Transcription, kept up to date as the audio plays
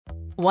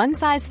One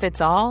size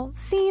fits all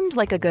seemed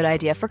like a good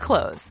idea for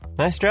clothes.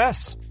 Nice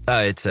dress.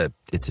 It's a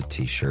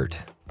t-shirt.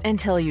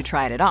 Until you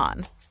tried it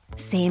on.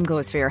 Same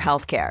goes for your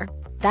healthcare.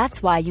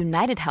 That's why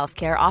United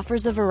Healthcare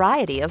offers a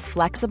variety of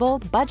flexible,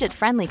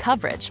 budget-friendly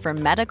coverage for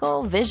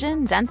medical,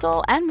 vision,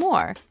 dental, and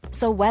more.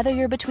 So whether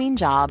you're between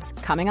jobs,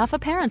 coming off a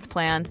parent's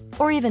plan,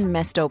 or even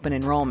missed open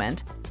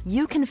enrollment,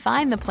 you can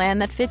find the plan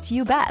that fits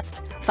you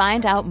best.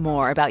 Find out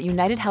more about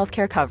United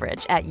Healthcare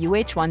coverage at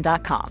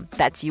uh1.com.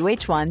 That's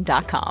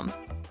uh1.com.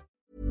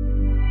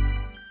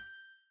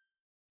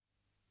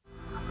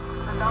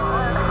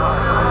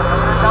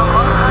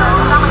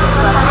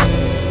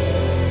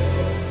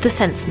 The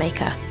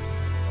Sensemaker.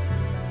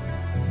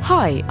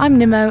 Hi, I'm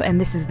Nimmo and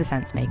this is The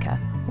Sensemaker.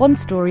 One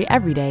story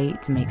every day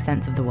to make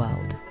sense of the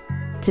world.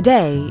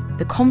 Today,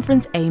 the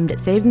conference aimed at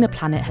saving the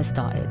planet has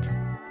started.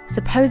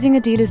 Supposing a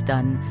deal is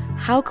done,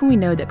 how can we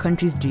know that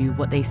countries do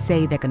what they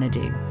say they're going to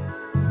do?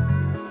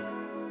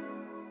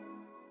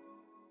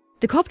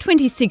 The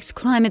COP26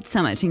 Climate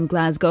Summit in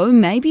Glasgow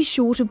may be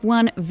short of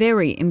one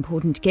very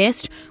important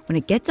guest when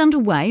it gets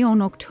underway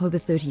on October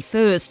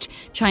 31st,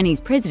 Chinese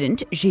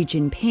President Xi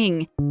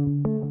Jinping.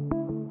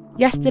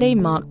 Yesterday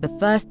marked the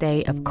first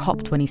day of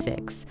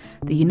COP26,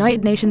 the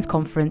United Nations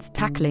conference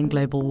tackling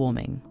global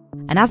warming.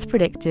 And as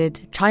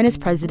predicted, China's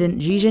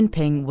President Xi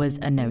Jinping was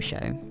a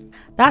no-show.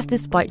 That's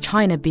despite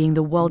China being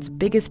the world's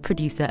biggest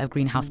producer of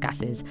greenhouse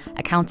gases,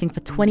 accounting for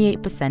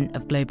 28%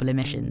 of global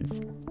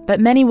emissions. But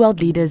many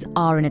world leaders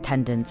are in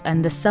attendance,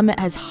 and the summit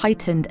has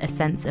heightened a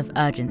sense of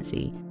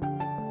urgency,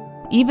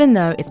 even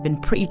though it's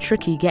been pretty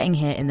tricky getting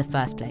here in the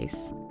first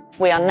place.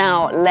 We are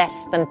now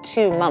less than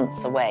 2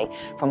 months away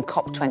from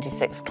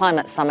COP26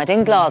 Climate Summit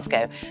in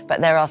Glasgow,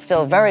 but there are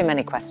still very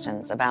many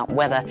questions about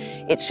whether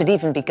it should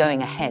even be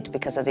going ahead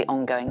because of the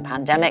ongoing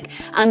pandemic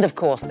and, of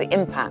course, the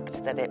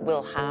impact that it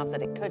will have,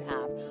 that it could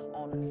have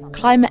on some...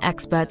 Climate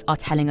experts are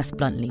telling us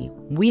bluntly,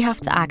 we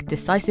have to act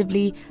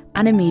decisively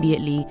and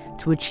immediately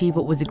to achieve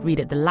what was agreed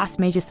at the last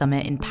major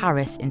summit in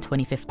Paris in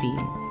 2015.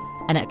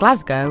 And at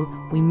Glasgow,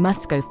 we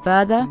must go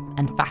further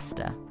and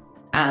faster.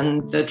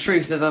 And the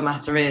truth of the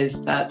matter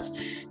is that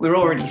we're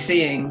already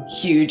seeing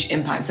huge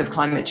impacts of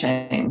climate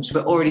change.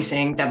 We're already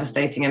seeing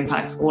devastating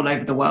impacts all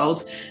over the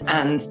world.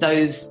 And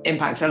those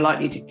impacts are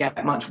likely to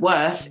get much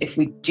worse if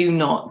we do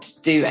not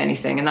do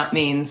anything. And that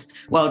means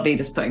world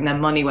leaders putting their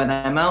money where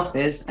their mouth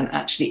is and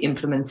actually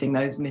implementing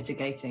those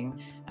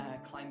mitigating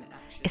climate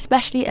actions.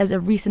 Especially as a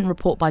recent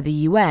report by the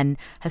UN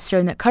has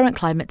shown that current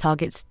climate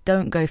targets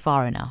don't go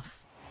far enough.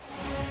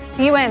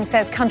 The UN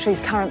says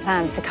countries' current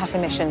plans to cut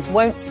emissions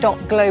won't stop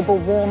global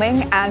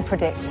warming and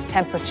predicts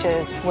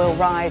temperatures will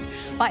rise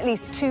by at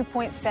least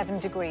 2.7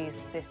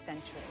 degrees this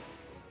century.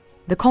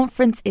 The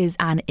conference is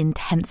an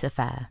intense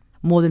affair.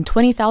 More than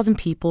 20,000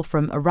 people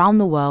from around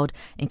the world,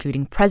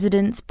 including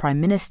presidents, prime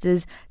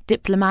ministers,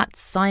 diplomats,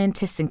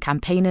 scientists and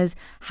campaigners,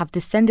 have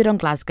descended on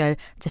Glasgow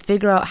to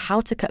figure out how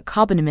to cut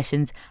carbon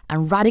emissions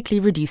and radically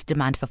reduce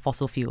demand for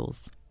fossil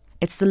fuels.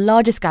 It's the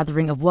largest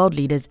gathering of world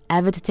leaders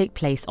ever to take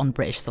place on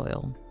British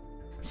soil.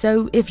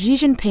 So if Xi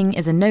Jinping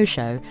is a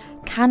no-show,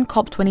 can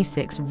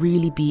COP26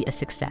 really be a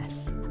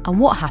success? And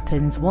what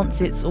happens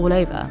once it's all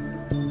over?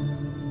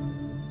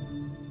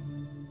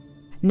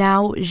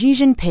 Now, Xi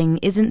Jinping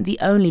isn't the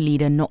only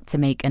leader not to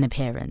make an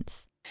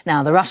appearance.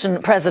 Now, the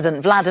Russian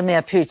President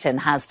Vladimir Putin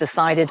has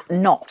decided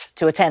not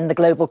to attend the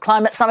Global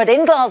Climate Summit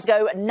in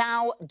Glasgow,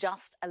 now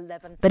just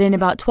 11... But in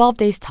about 12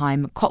 days'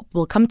 time, COP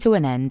will come to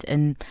an end,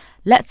 and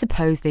let's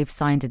suppose they've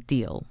signed a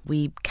deal.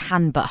 We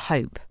can but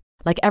hope.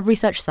 Like every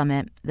such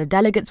summit, the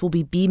delegates will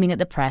be beaming at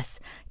the press,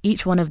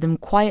 each one of them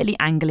quietly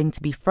angling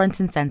to be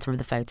front and centre of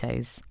the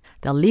photos.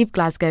 They'll leave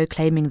Glasgow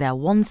claiming they're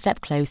one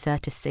step closer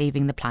to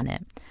saving the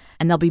planet,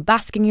 and they'll be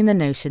basking in the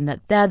notion that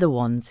they're the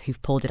ones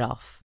who've pulled it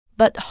off.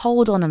 But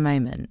hold on a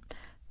moment.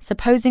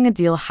 Supposing a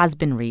deal has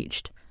been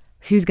reached,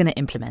 who's going to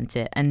implement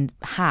it and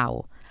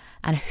how?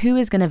 And who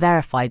is going to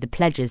verify the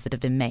pledges that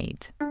have been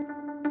made?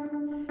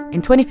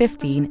 In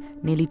 2015,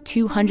 nearly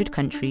 200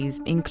 countries,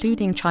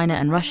 including China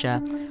and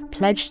Russia,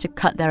 pledged to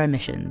cut their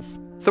emissions.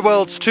 The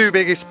world's two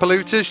biggest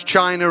polluters,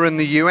 China and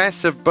the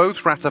US, have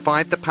both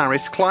ratified the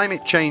Paris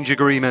Climate Change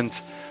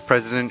Agreement.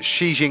 President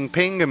Xi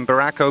Jinping and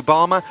Barack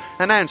Obama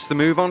announced the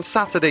move on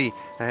Saturday,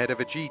 ahead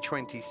of a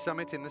G20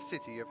 summit in the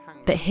city of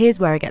Hangzhou. But here's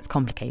where it gets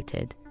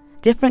complicated.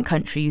 Different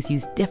countries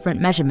use different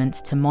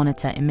measurements to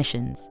monitor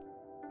emissions.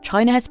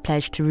 China has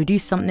pledged to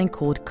reduce something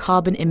called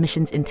carbon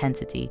emissions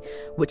intensity,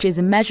 which is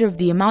a measure of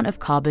the amount of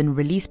carbon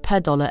released per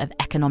dollar of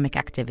economic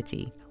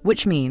activity,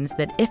 which means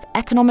that if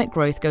economic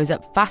growth goes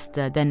up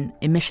faster than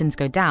emissions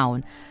go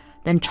down,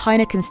 then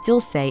China can still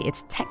say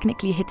it's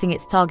technically hitting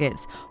its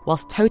targets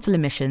whilst total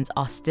emissions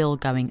are still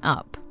going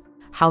up.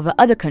 However,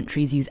 other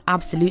countries use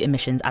absolute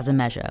emissions as a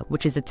measure,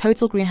 which is the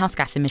total greenhouse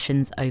gas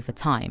emissions over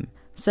time.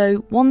 So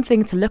one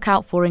thing to look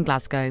out for in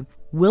Glasgow: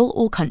 will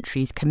all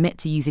countries commit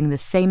to using the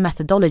same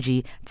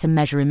methodology to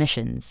measure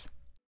emissions?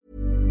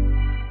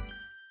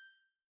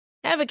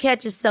 Ever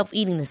catch yourself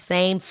eating the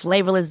same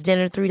flavorless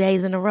dinner 3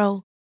 days in a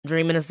row?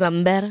 Dreaming of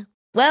something better?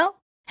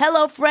 Well,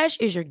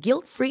 HelloFresh is your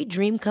guilt-free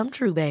dream come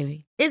true,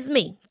 baby. It's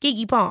me,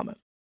 Keke Palmer.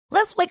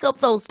 Let's wake up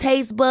those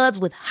taste buds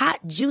with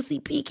hot, juicy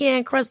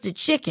pecan-crusted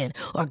chicken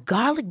or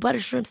garlic butter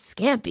shrimp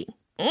scampi.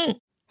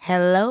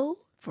 Hello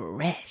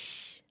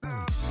Fresh.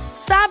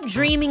 Stop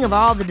dreaming of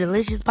all the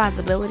delicious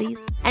possibilities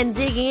and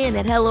dig in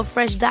at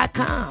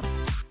HelloFresh.com.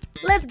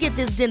 Let's get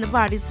this dinner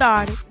party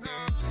started.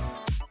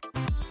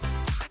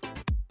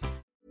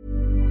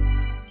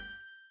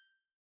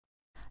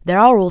 There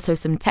are also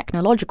some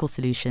technological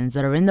solutions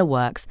that are in the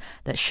works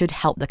that should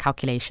help the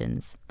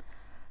calculations.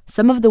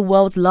 Some of the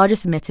world's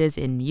largest emitters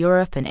in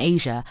Europe and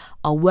Asia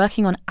are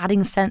working on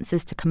adding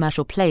sensors to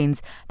commercial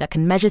planes that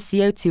can measure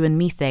CO2 and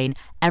methane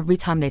every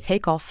time they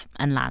take off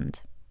and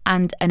land.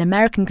 And an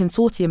American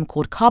consortium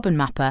called Carbon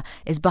Mapper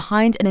is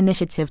behind an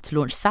initiative to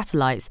launch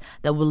satellites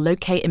that will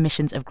locate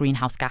emissions of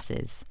greenhouse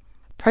gases.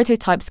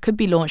 Prototypes could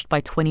be launched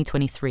by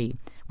 2023,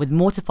 with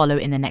more to follow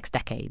in the next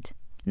decade.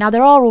 Now,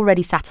 there are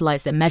already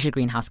satellites that measure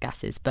greenhouse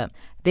gases, but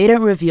they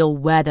don't reveal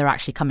where they're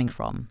actually coming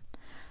from.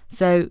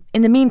 So,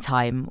 in the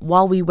meantime,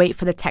 while we wait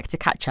for the tech to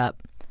catch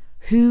up,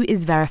 who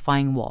is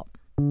verifying what?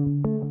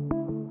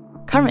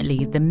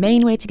 Currently, the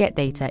main way to get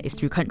data is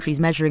through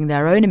countries measuring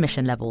their own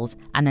emission levels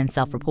and then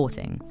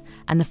self-reporting.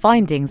 And the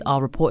findings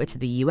are reported to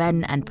the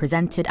UN and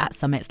presented at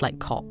summits like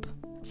COP.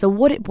 So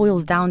what it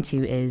boils down to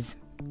is,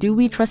 do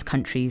we trust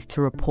countries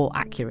to report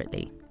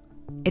accurately?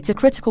 It's a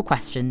critical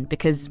question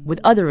because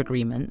with other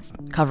agreements,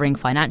 covering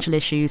financial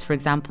issues, for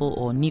example,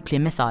 or nuclear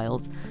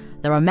missiles,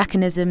 there are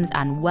mechanisms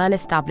and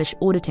well-established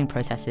auditing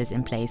processes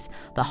in place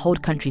that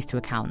hold countries to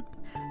account.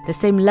 The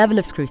same level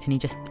of scrutiny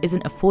just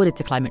isn't afforded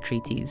to climate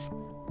treaties.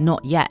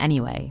 Not yet,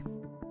 anyway.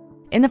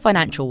 In the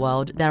financial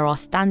world, there are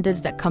standards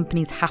that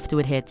companies have to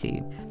adhere to,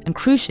 and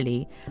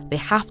crucially, they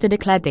have to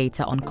declare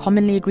data on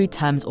commonly agreed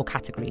terms or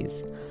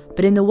categories.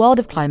 But in the world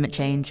of climate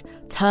change,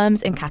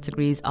 terms and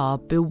categories are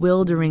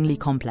bewilderingly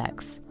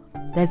complex.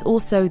 There's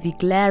also the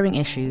glaring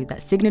issue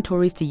that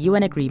signatories to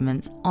UN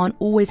agreements aren't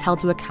always held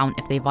to account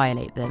if they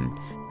violate them.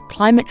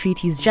 Climate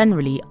treaties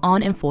generally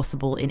aren't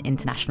enforceable in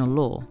international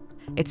law.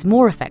 It's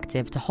more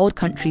effective to hold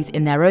countries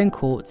in their own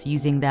courts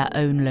using their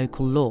own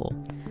local law.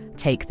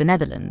 Take the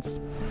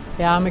Netherlands.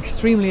 Yeah, I'm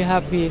extremely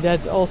happy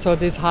that also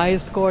this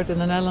highest court in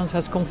the Netherlands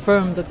has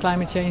confirmed that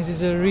climate change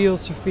is a real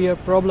severe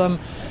problem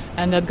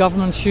and that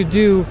governments should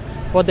do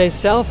what they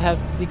self have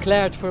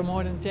declared for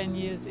more than 10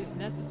 years is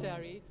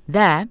necessary.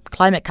 There,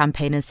 climate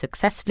campaigners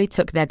successfully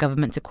took their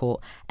government to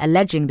court,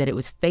 alleging that it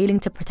was failing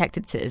to protect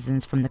its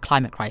citizens from the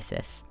climate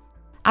crisis.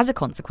 As a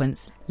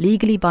consequence,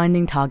 legally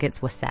binding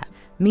targets were set,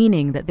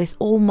 meaning that this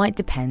all might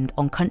depend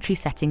on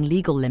countries setting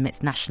legal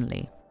limits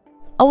nationally.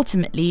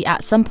 Ultimately,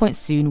 at some point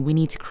soon, we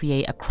need to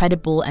create a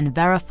credible and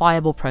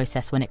verifiable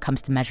process when it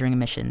comes to measuring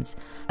emissions,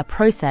 a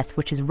process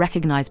which is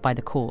recognised by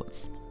the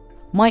courts.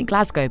 Might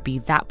Glasgow be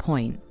that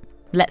point?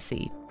 Let's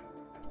see.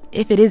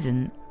 If it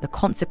isn't, the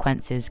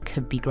consequences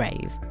could be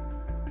grave.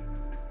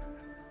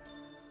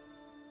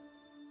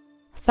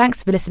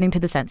 Thanks for listening to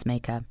The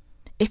Sensemaker.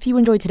 If you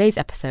enjoyed today's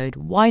episode,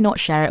 why not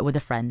share it with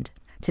a friend?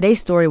 Today's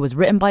story was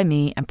written by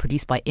me and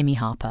produced by Imi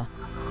Harper.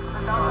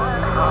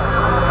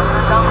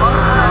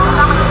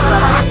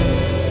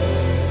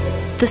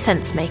 The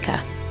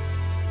Sensemaker.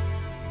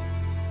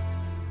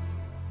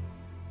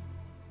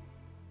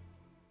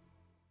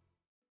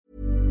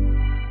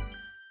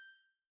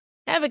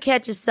 Ever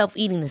catch yourself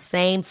eating the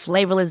same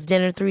flavorless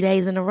dinner 3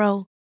 days in a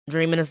row?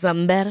 Dreaming of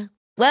something better?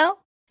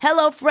 Well,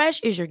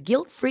 HelloFresh is your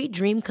guilt-free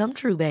dream come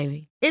true,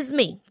 baby. It's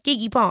me,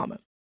 Keke Palmer.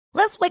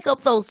 Let's wake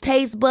up those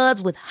taste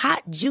buds with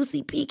hot,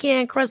 juicy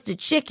pecan-crusted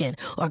chicken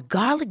or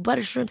garlic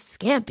butter shrimp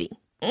scampi.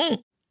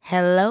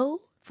 Hello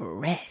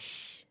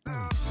Fresh.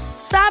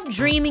 Stop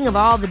dreaming of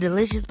all the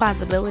delicious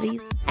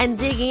possibilities and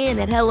dig in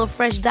at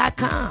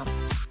HelloFresh.com.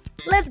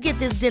 Let's get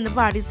this dinner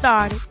party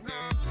started.